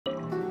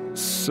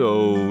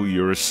So,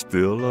 you're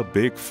still a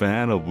big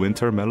fan of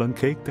winter melon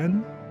cake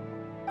then?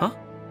 Huh?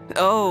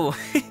 Oh,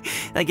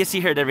 I guess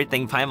you heard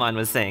everything Paimon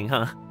was saying,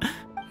 huh?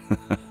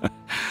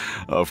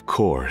 Of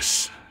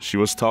course. She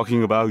was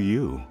talking about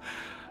you.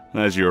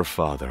 As your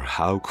father,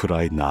 how could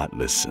I not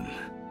listen?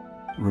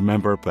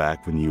 Remember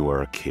back when you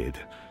were a kid,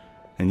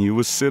 and you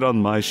would sit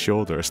on my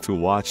shoulders to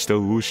watch the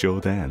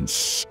Wushu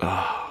dance.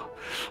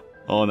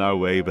 On our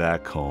way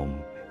back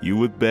home, you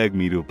would beg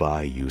me to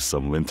buy you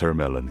some winter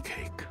melon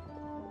cake.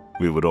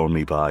 We would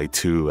only buy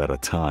 2 at a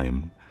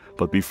time,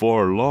 but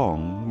before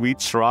long, we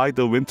tried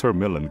the winter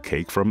melon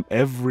cake from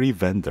every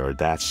vendor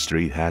that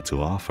street had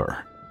to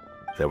offer.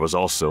 There was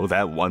also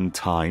that one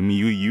time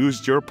you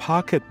used your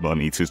pocket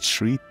money to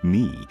treat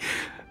me.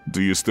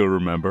 Do you still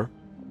remember?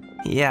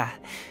 Yeah,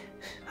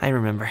 I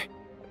remember.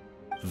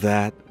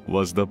 That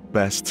was the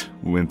best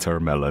winter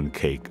melon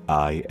cake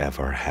I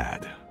ever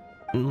had.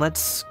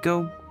 Let's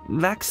go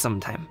back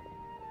sometime.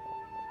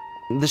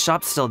 The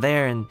shop's still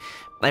there, and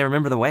I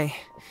remember the way.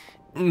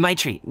 My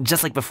treat,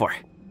 just like before.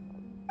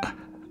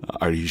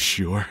 Are you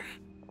sure?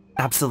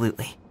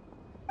 Absolutely.